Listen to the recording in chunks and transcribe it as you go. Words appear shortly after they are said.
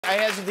I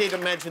hesitate to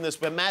mention this,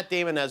 but Matt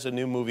Damon has a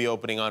new movie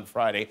opening on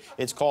Friday.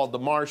 It's called The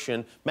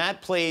Martian.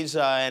 Matt plays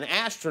an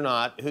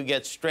astronaut who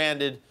gets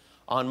stranded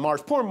on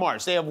Mars. Poor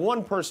Mars. They have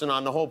one person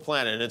on the whole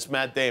planet, and it's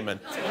Matt Damon.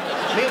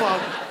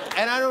 Meanwhile,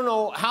 and I don't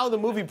know how the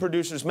movie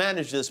producers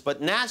managed this,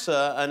 but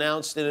NASA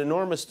announced an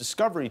enormous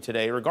discovery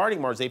today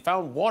regarding Mars. They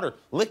found water,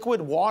 liquid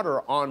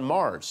water on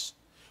Mars.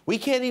 We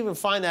can't even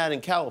find that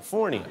in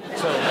California.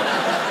 So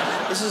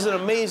this is an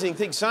amazing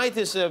thing.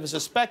 Scientists have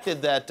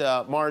suspected that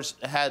Mars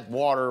had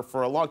water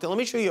for a long time. Let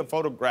me show you a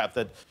photograph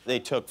that they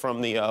took from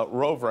the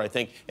rover, I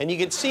think. And you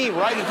can see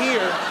right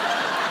here,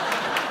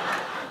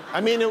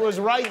 I mean, it was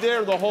right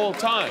there the whole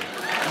time.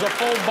 It was a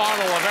full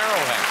bottle of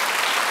Arrowhead.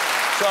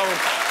 So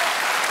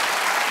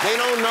they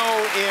don't know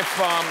if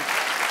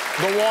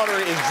the water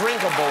is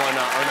drinkable or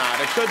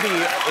not. It could be,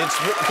 it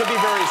could be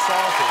very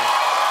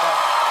salty.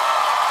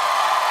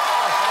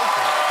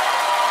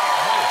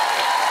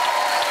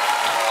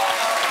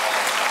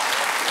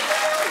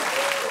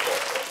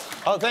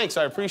 Oh, thanks.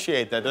 I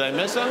appreciate that. Did I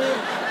miss something?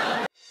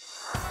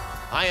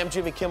 Hi, I'm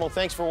Jimmy Kimmel.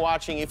 Thanks for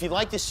watching. If you'd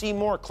like to see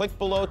more, click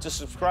below to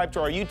subscribe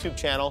to our YouTube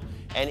channel.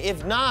 And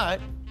if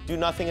not, do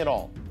nothing at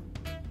all.